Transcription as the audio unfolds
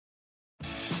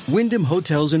Wyndham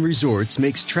Hotels and Resorts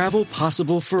makes travel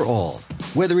possible for all.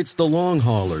 Whether it's the long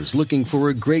haulers looking for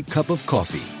a great cup of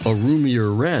coffee, a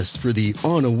roomier rest for the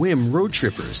on-a-whim road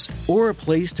trippers, or a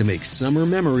place to make summer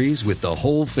memories with the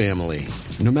whole family.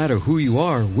 No matter who you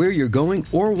are, where you're going,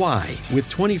 or why, with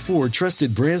 24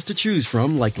 trusted brands to choose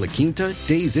from like La Quinta,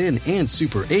 Days Inn, and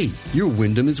Super 8, your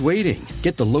Wyndham is waiting.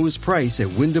 Get the lowest price at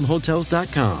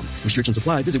WyndhamHotels.com. Restrictions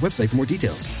apply. Visit website for more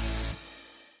details.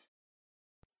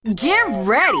 Get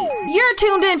ready. You're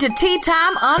tuned in to Tea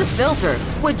Time Unfiltered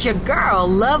with your girl,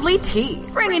 Lovely Tea,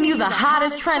 bringing you the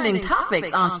hottest trending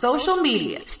topics on social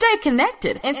media. Stay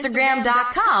connected.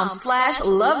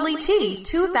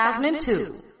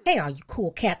 Instagram.com/LovelyT2002. Hey, all you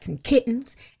cool cats and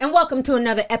kittens, and welcome to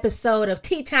another episode of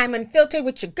Tea Time Unfiltered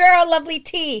with your girl, Lovely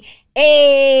Tea.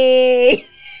 Hey!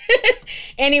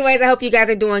 Anyways, I hope you guys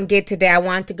are doing good today. I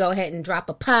wanted to go ahead and drop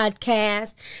a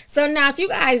podcast. So now, if you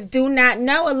guys do not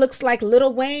know, it looks like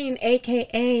Lil Wayne,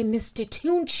 a.k.a. Mr.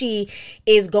 Tunechi,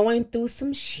 is going through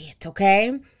some shit,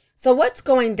 okay? So what's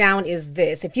going down is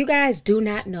this. If you guys do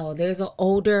not know, there's an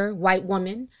older white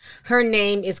woman. Her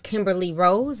name is Kimberly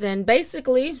Rose, and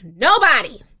basically,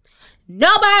 nobody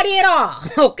at all,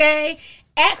 okay,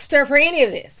 asked her for any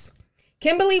of this.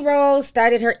 Kimberly Rose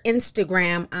started her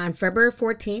Instagram on February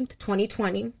 14th,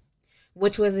 2020,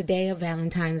 which was the day of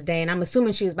Valentine's Day. And I'm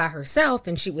assuming she was by herself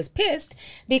and she was pissed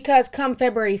because come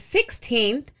February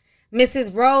 16th,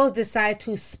 Mrs. Rose decided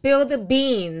to spill the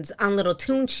beans on little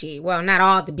Tunechi. Well, not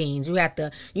all the beans. You have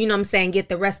to, get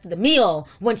the rest of the meal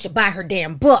once you buy her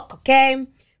damn book, okay?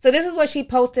 So this is what she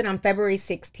posted on February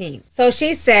 16th. So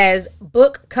she says,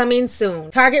 book coming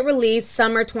soon. Target release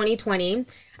summer 2020.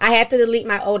 I had to delete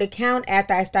my old account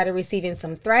after I started receiving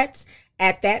some threats.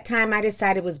 At that time, I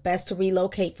decided it was best to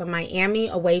relocate from Miami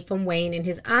away from Wayne and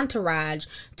his entourage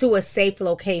to a safe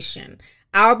location.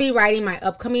 I'll be writing my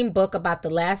upcoming book about the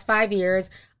last 5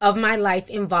 years of my life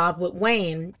involved with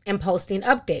Wayne and posting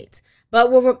updates,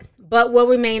 but will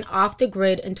remain off the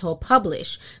grid until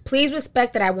published. Please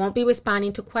respect that I won't be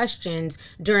responding to questions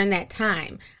during that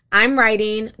time. I'm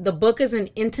writing. The book is an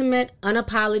intimate,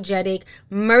 unapologetic,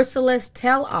 merciless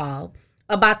tell-all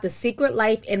about the secret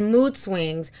life and mood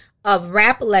swings of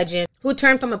rap legend who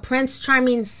turned from a Prince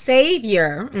Charming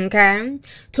savior, okay,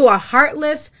 to a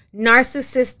heartless,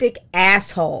 narcissistic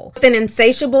asshole with an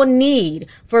insatiable need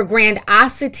for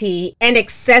grandiosity and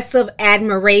excessive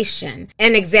admiration,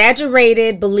 an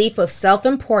exaggerated belief of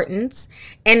self-importance,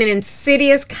 and an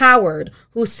insidious coward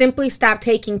who simply stopped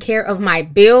taking care of my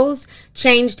bills,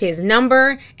 changed his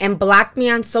number, and blocked me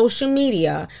on social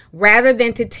media rather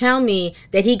than to tell me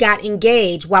that he got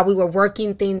engaged while we were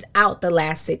working things out the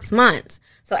last 6 months.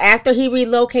 So after he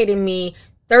relocated me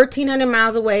 1,300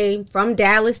 miles away from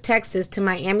Dallas, Texas to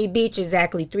Miami Beach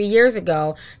exactly 3 years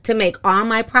ago to make all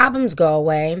my problems go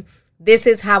away, this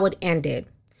is how it ended.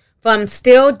 From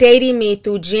still dating me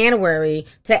through January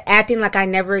to acting like I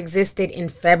never existed in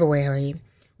February.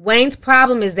 Wayne's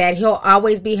problem is that he'll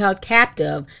always be held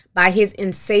captive by his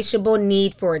insatiable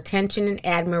need for attention and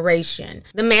admiration.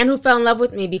 The man who fell in love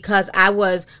with me because I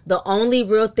was the only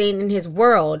real thing in his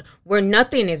world where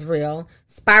nothing is real,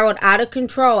 spiraled out of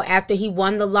control after he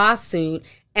won the lawsuit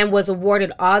and was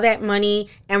awarded all that money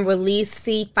and released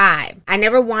C5. I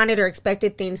never wanted or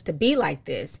expected things to be like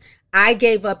this. I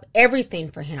gave up everything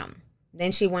for him.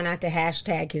 Then she went on to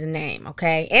hashtag his name,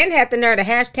 okay? And had the nerve to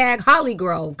hashtag Holly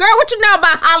Grove. Girl, what you know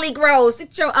about Holly Grove?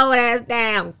 Sit your old ass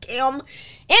down, Kim.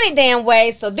 Any damn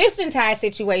way. So this entire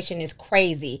situation is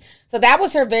crazy. So that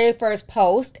was her very first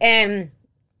post. And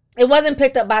it wasn't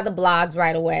picked up by the blogs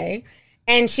right away.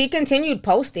 And she continued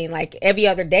posting like every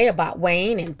other day about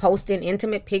Wayne and posting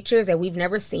intimate pictures that we've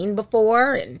never seen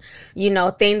before and,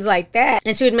 things like that.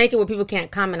 And she would make it where people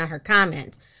can't comment on her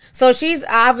comments. So she's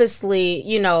obviously,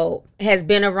 has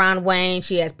been around Wayne.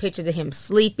 She has pictures of him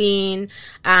sleeping.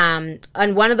 On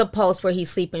one of the posts where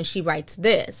he's sleeping, she writes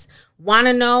this. Want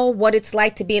to know what it's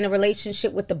like to be in a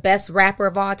relationship with the best rapper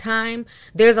of all time?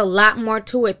 There's a lot more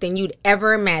to it than you'd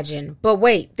ever imagine. But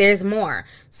wait, there's more.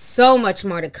 So much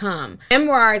more to come.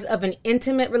 Memoirs of an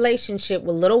intimate relationship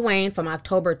with Lil Wayne from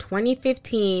October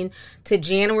 2015 to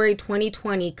January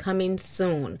 2020 coming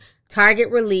soon.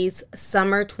 Target release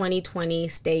summer 2020.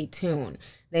 Stay tuned.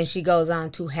 Then she goes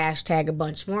on to hashtag a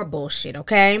bunch more bullshit,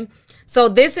 okay? So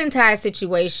this entire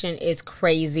situation is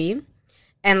crazy.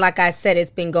 And like I said, it's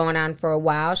been going on for a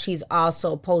while. She's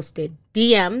also posted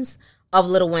DMs of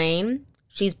Lil Wayne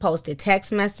She's posted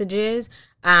text messages.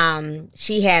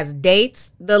 She has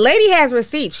dates. The lady has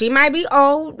receipts. She might be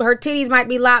old. Her titties might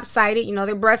be lopsided. You know,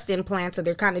 they're breast implants, so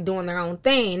they're kind of doing their own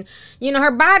thing. You know,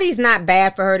 her body's not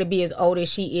bad for her to be as old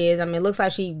as she is. I mean, it looks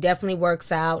like she definitely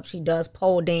works out. She does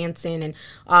pole dancing and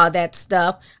all that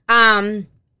stuff.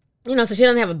 You know, so she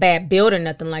doesn't have a bad build or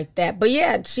nothing like that. But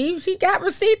yeah, she got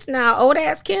receipts now. Old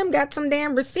ass Kim got some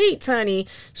damn receipts, honey.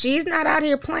 She's not out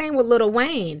here playing with Lil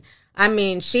Wayne. I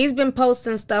mean, she's been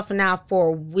posting stuff now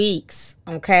for weeks,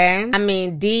 okay? I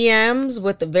mean, DMs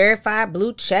with the verified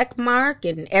blue check mark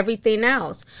and everything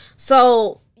else.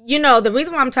 So, you know, the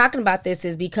reason why I'm talking about this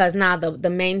is because now the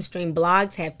mainstream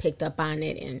blogs have picked up on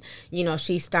it, and, you know,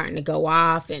 she's starting to go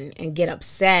off and get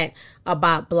upset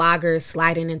about bloggers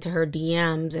sliding into her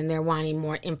DMs and they're wanting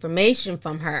more information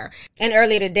from her. And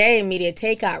earlier today, Media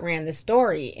Takeout ran the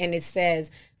story, and it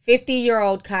says,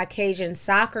 50-year-old Caucasian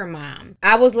soccer mom.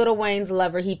 I was Lil Wayne's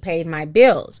lover. He paid my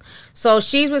bills. So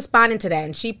she's responding to that,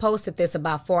 and she posted this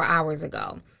about 4 hours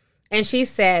ago. And she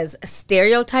says,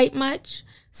 stereotype much?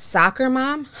 Soccer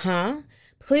mom? Huh?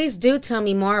 Please do tell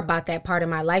me more about that part of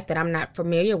my life that I'm not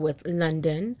familiar with,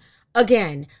 London.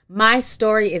 Again, my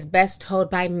story is best told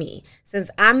by me, since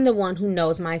I'm the one who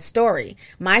knows my story.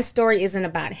 My story isn't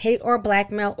about hate or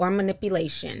blackmail or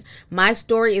manipulation. My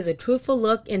story is a truthful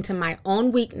look into my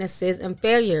own weaknesses and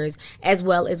failures, as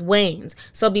well as Wayne's.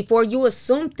 So before you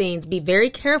assume things, be very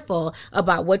careful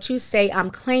about what you say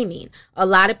I'm claiming. A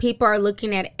lot of people are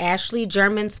looking at Ashley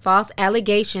German's false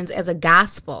allegations as a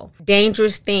gospel.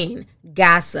 Dangerous thing.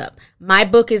 Gossip. My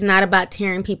book is not about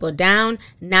tearing people down,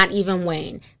 not even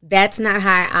Wayne. That's not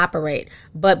how I operate.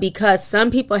 But because some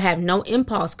people have no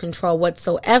impulse control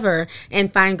whatsoever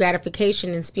and find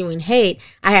gratification in spewing hate,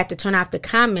 I have to turn off the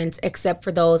comments except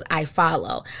for those I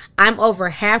follow. I'm over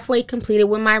halfway completed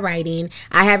with my writing.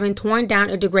 I haven't torn down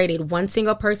or degraded one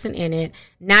single person in it,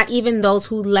 not even those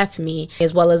who left me,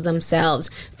 as well as themselves,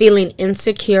 feeling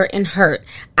insecure and hurt.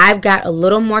 I've got a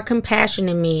little more compassion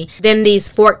in me than these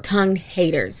fork-tongued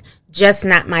haters. Just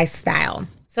not my style.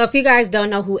 So if you guys don't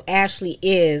know who Ashley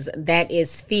is, that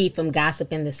is Fee from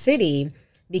Gossip in the City,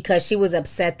 because she was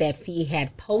upset that Fee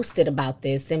had posted about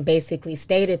this and basically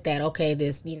stated that, okay,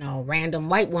 this, you know, random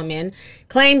white woman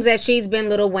claims that she's been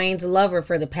Lil Wayne's lover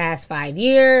for the past 5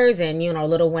 years, and, you know,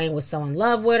 Lil Wayne was so in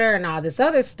love with her and all this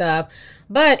other stuff.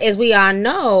 But as we all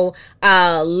know,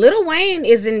 Lil Wayne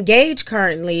is engaged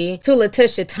currently to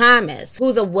Letitia Thomas,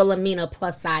 who's a Wilhelmina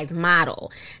plus size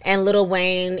model. And Lil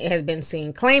Wayne has been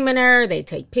seen claiming her. They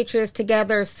take pictures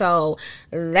together. So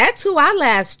that's who I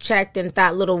last checked and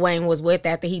thought Lil Wayne was with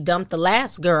after he dumped the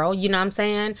last girl. You know what I'm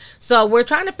saying? So we're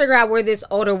trying to figure out where this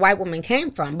older white woman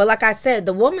came from. But like I said,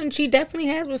 the woman, she definitely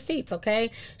has receipts,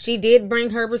 okay? She did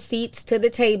bring her receipts to the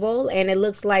table. And it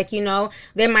looks like, you know,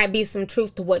 there might be some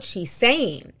truth to what she's saying.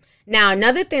 Now,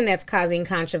 another thing that's causing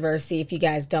controversy, if you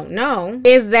guys don't know,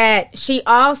 is that she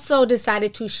also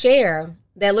decided to share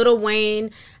that Lil Wayne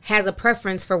has a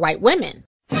preference for white women.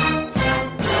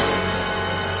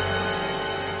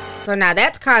 So now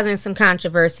that's causing some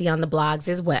controversy on the blogs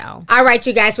as well. All right,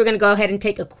 you guys, we're going to go ahead and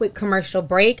take a quick commercial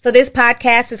break. So this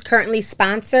podcast is currently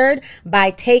sponsored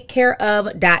by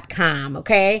TakeCareOf.com,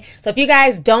 okay? So if you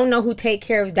guys don't know who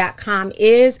TakeCareOf.com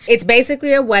is, it's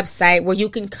basically a website where you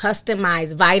can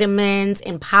customize vitamins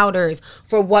and powders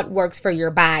for what works for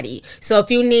your body. So if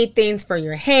you need things for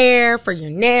your hair, for your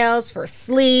nails, for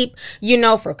sleep, you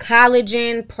know, for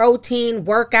collagen, protein,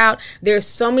 workout, there's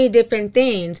so many different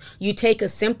things. You take a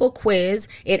simple quiz.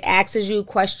 It asks you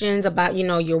questions about, you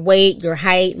know, your weight, your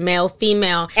height, male,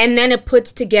 female, and then it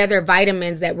puts together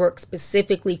vitamins that work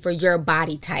specifically for your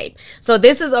body type. So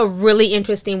this is a really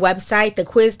interesting website. The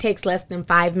quiz takes less than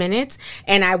 5 minutes,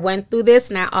 and I went through this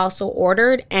and I also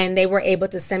ordered, and they were able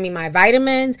to send me my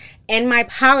vitamins and my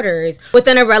powders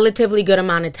within a relatively good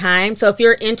amount of time. So if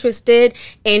you're interested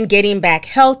in getting back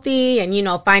healthy and, you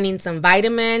know, finding some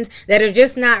vitamins that are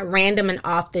just not random and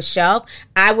off the shelf,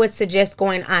 I would suggest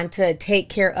going on to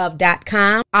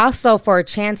TakeCareOf.com. Also, for a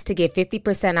chance to get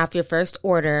 50% off your first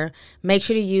order, make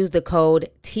sure to use the code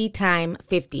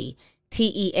TEATIME50.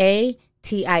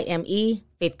 TEATIME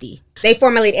 50. They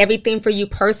formulate everything for you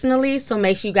personally, so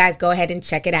make sure you guys go ahead and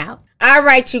check it out. All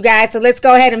right, you guys, so let's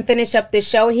go ahead and finish up this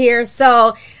show here.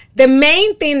 So The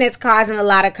main thing that's causing a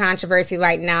lot of controversy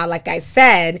right now, like I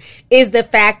said, is the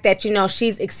fact that,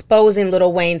 she's exposing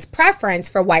Lil Wayne's preference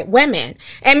for white women.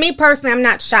 And me personally, I'm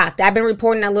not shocked. I've been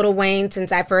reporting on Lil Wayne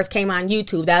since I first came on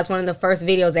YouTube. That was one of the first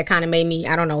videos that kind of made me,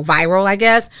 viral, I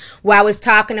guess, where I was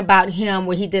talking about him,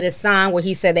 where he did a song where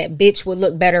he said that bitch would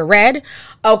look better red.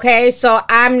 Okay, so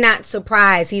I'm not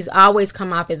surprised. He's always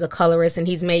come off as a colorist, and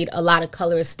he's made a lot of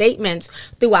colorist statements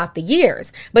throughout the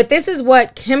years. But this is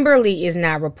what Kimberly is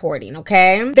now reporting.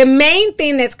 Okay, the main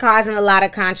thing that's causing a lot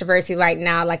of controversy right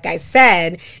now, like I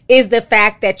said, is the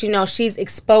fact that, she's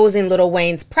exposing Lil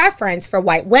Wayne's preference for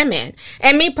white women.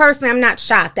 And me personally, I'm not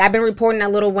shocked. I've been reporting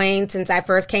on Lil Wayne since I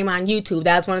first came on YouTube.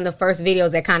 That was one of the first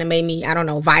videos that kind of made me,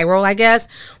 viral, I guess,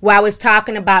 where I was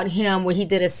talking about him, where he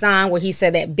did a song where he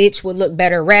said that bitch would look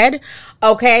better red.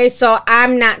 Okay, so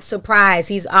I'm not surprised.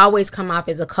 He's always come off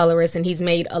as a colorist, and he's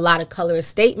made a lot of colorist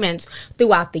statements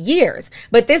throughout the years.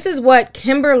 But this is what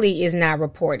Kimberly is now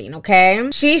reporting, okay?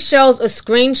 She shows a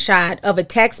screenshot of a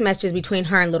text message between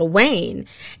her and Lil Wayne.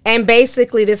 And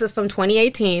basically, this is from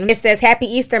 2018. It says, "Happy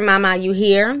Easter, mama, you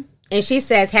here?" And she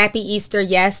says, "Happy Easter,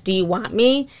 yes, do you want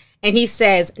me?" And he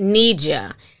says, "Need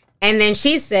ya." And then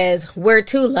she says, "Where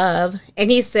to, love?" And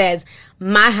he says,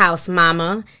 "My house,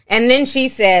 mama." And then she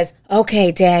says,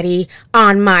 "Okay, daddy,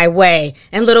 on my way."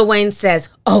 And Lil Wayne says,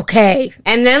 "Okay."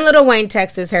 And then Lil Wayne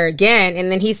texts her again.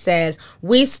 And then he says,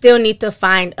 "We still need to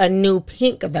find a new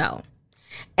Pink, though."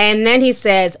 And then he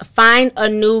says, "Find a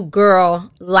new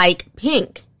girl like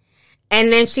Pink."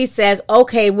 And then she says,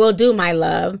 "Okay, we'll do, my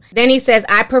love." Then he says,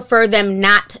 "I prefer them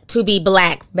not to be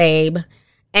black, babe."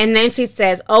 And then she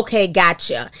says, "Okay,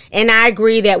 gotcha. And I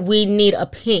agree that we need a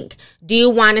Pink. Do you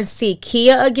want to see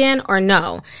Kia again or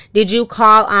no? Did you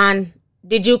call on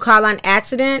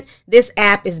accident? This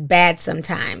app is bad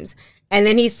sometimes." And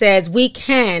then he says, "We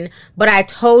can, but I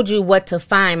told you what to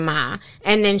find, ma."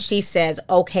 And then she says,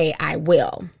 "Okay, I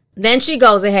will." Then she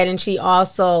goes ahead and she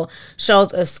also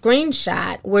shows a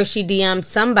screenshot where she DMs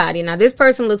somebody. Now, this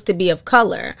person looks to be of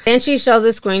color. Then she shows a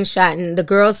screenshot and the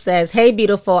girl says, "Hey,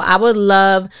 beautiful, I would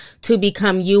love to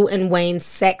become you and Wayne's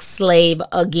sex slave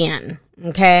again."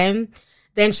 Okay.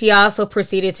 Then she also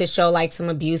proceeded to show like some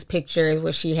abuse pictures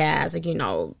where she has,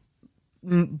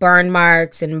 burn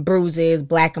marks and bruises,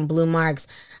 black and blue marks.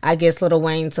 I guess Lil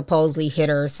Wayne supposedly hit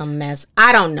her or some mess.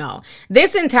 I don't know.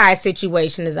 This entire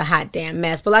situation is a hot damn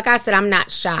mess. But like I said, I'm not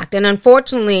shocked. And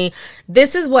unfortunately,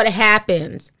 this is what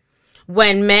happens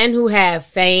when men who have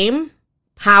fame,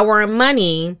 power, and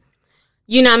money,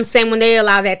 when they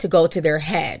allow that to go to their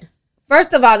head.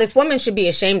 First of all, this woman should be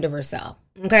ashamed of herself.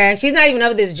 Okay, she's not even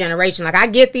of this generation. Like, I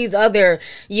get these other,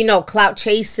 clout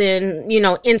chasing,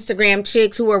 Instagram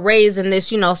chicks who were raised in this,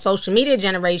 social media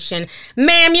generation.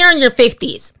 Ma'am, you're in your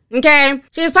 50s. Okay,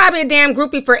 she's probably a damn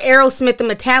groupie for Aerosmith and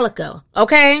Metallica.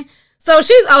 Okay, so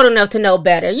she's old enough to know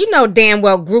better. You know damn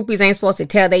well groupies ain't supposed to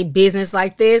tell they business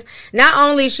like this. Not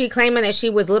only is she claiming that she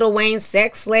was Lil Wayne's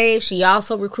sex slave, she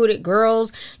also recruited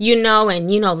girls, and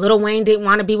Lil Wayne didn't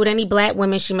want to be with any black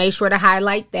women. She made sure to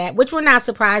highlight that, which we're not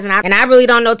surprised. And I really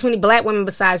don't know too many black women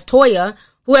besides Toya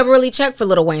who ever really checked for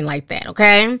Lil Wayne like that,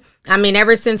 okay? I mean,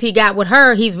 ever since he got with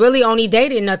her, he's really only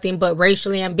dated nothing but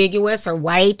racially ambiguous or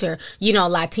white or,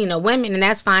 Latino women, and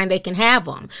that's fine. They can have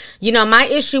them. My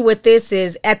issue with this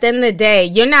is, at the end of the day,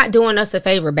 you're not doing us a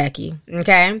favor, Becky,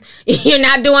 okay? You're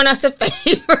not doing us a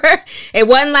favor. It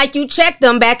wasn't like you checked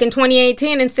them back in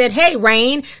 2018 and said, "Hey,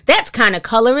 Rain, that's kind of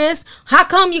colorist. How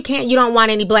come you don't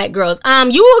want any black girls?"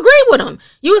 You agree with them.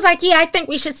 You was like, "Yeah, I think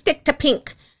we should stick to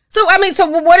Pink." So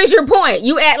what is your point?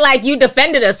 You act like you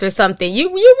defended us or something. You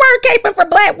weren't caping for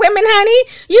black women,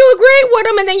 honey. You agreed with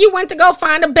them, and then you went to go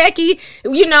find a Becky,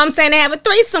 to have a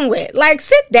threesome with. Like,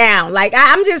 sit down. Like,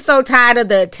 I'm just so tired of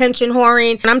the attention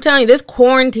whoring. And I'm telling you, this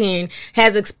quarantine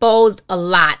has exposed a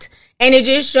lot. And it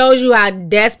just shows you how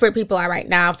desperate people are right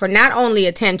now for not only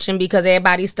attention, because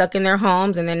everybody's stuck in their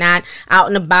homes and they're not out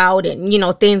and about and,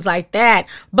 things like that,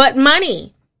 but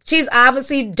money. She's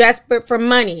obviously desperate for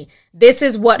money. This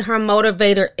is what her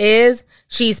motivator is.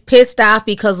 She's pissed off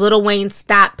because Lil Wayne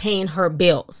stopped paying her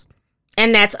bills.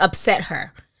 And that's upset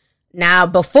her. Now,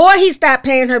 before he stopped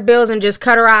paying her bills and just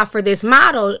cut her off for this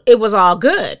model, it was all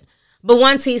good. But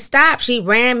once he stopped, she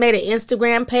made an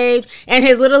Instagram page, and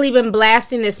has literally been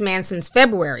blasting this man since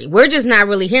February. We're just not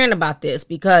really hearing about this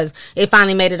because it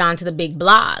finally made it onto the big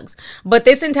blogs. But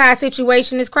this entire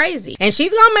situation is crazy. And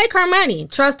she's going to make her money.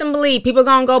 Trust and believe. People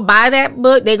going to go buy that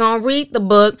book. They're going to read the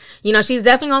book. She's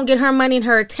definitely going to get her money and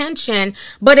her attention.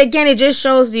 But again, it just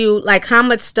shows you like how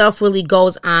much stuff really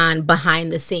goes on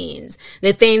behind the scenes.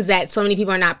 The things that so many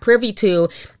people are not privy to.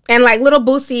 And like Lil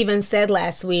Boosie even said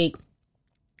last week,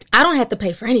 "I don't have to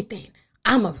pay for anything.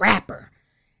 I'm a rapper.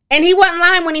 And he wasn't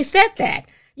lying when he said that.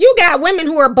 You got women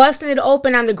who are busting it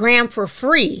open on the gram for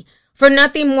free, for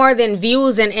nothing more than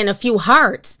views and a few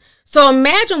hearts. So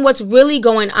imagine what's really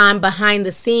going on behind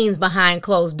the scenes, behind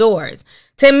closed doors.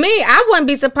 To me, I wouldn't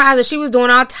be surprised if she was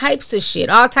doing all types of shit,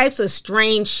 all types of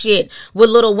strange shit with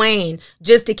Lil Wayne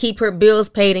just to keep her bills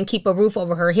paid and keep a roof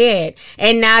over her head.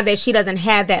 And now that she doesn't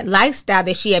have that lifestyle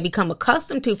that she had become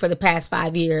accustomed to for the past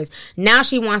 5 years, now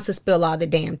she wants to spill all the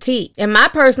damn tea. In my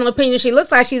personal opinion, she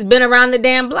looks like she's been around the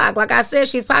damn block. Like I said,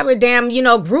 she's probably a damn,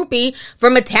 groupie for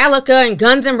Metallica and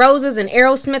Guns N' Roses and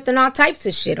Aerosmith and all types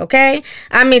of shit, okay?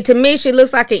 I mean, to me, she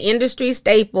looks like an industry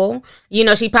staple.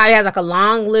 She probably has like a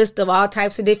long list of all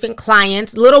types of different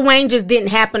clients. Lil Wayne just didn't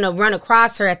happen to run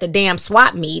across her at the damn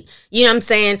swap meet. You know what I'm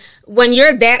saying? When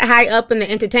you're that high up in the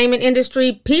entertainment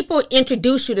industry, people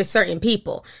introduce you to certain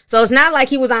people. So it's not like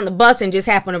he was on the bus and just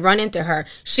happened to run into her.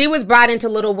 She was brought into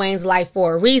Lil Wayne's life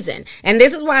for a reason. And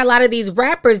this is why a lot of these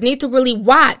rappers need to really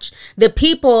watch the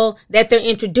people that they're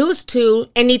introduced to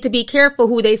and need to be careful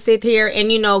who they sit here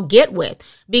and, get with.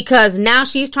 Because now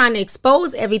she's trying to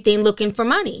expose everything looking for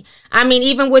money. I mean,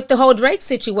 even with the whole Drake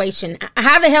situation,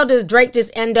 how the hell does Drake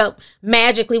just end up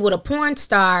magically with a porn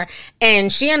star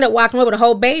and she end up walking away with a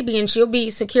whole baby and she'll be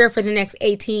secure for the next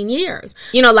 18 years?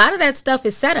 A lot of that stuff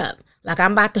is set up. Like,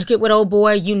 I'm about to get with old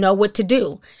boy, you know what to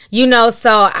do.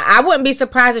 So I wouldn't be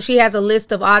surprised if she has a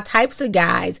list of all types of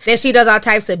guys that she does all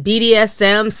types of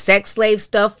BDSM, sex slave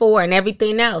stuff for and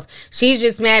everything else. She's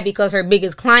just mad because her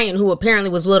biggest client, who apparently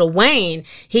was Lil Wayne,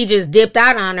 he just dipped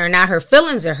out on her. Now her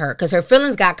feelings are hurt because her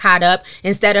feelings got caught up.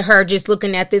 Instead of her just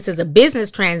looking at this as a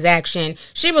business transaction,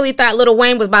 she really thought Lil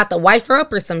Wayne was about to wife her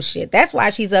up or some shit. That's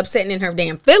why she's upsetting in her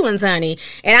damn feelings, honey.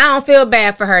 And I don't feel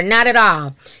bad for her. Not at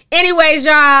all. Anyways,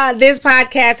 y'all, this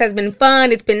podcast has been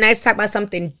fun. It's been nice to talk about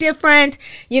something different.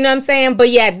 You know what I'm saying? But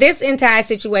yeah, this entire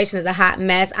situation is a hot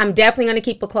mess. I'm definitely going to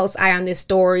keep a close eye on this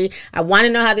story. I want to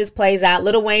know how this plays out.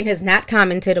 Lil Wayne has not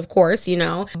commented, of course,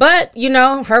 But,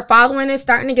 her following is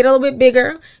starting to get a little bit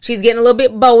bigger. She's getting a little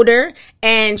bit bolder.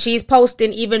 And she's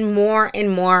posting even more and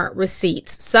more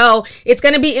receipts. So it's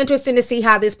going to be interesting to see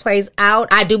how this plays out.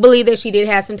 I do believe that she did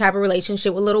have some type of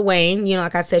relationship with Lil Wayne.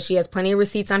 Like I said, she has plenty of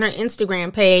receipts on her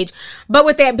Instagram page. But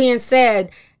with that being said,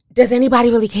 does anybody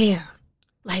really care?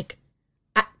 Like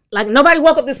nobody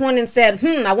woke up this morning and said,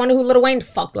 I wonder who Lil Wayne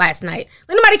fucked last night.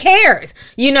 Like, nobody cares,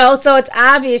 so it's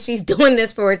obvious she's doing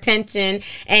this for attention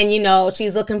and,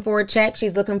 she's looking for a check.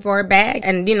 She's looking for a bag.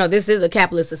 And, this is a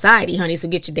capitalist society, honey, so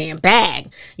get your damn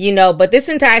bag, but this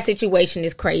entire situation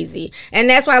is crazy. And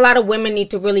that's why a lot of women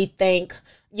need to really think,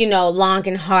 long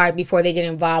and hard before they get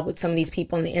involved with some of these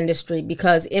people in the industry,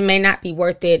 because it may not be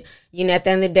worth it. At the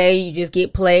end of the day, you just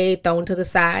get played, thrown to the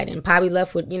side, and probably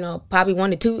left with, probably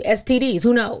 1 to 2 STDs.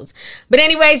 Who knows? But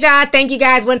anyways, y'all, thank you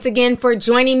guys once again for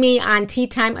joining me on Tea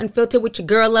Time Unfiltered with your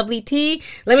girl, Lovely T.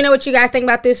 Let me know what you guys think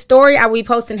about this story. I will be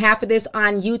posting half of this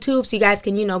on YouTube, so you guys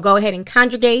can, go ahead and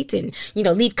congregate and,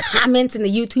 leave comments in the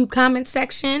YouTube comment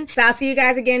section. So I'll see you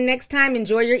guys again next time.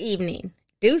 Enjoy your evening.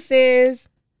 Deuces.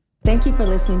 Thank you for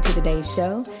listening to today's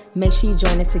show. Make sure you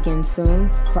join us again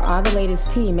soon. For all the latest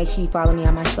tea, make sure you follow me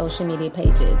on my social media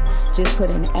pages. Just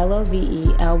put in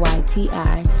LOVELYTI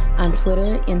on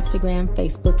Twitter, Instagram,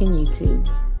 Facebook, and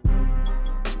YouTube.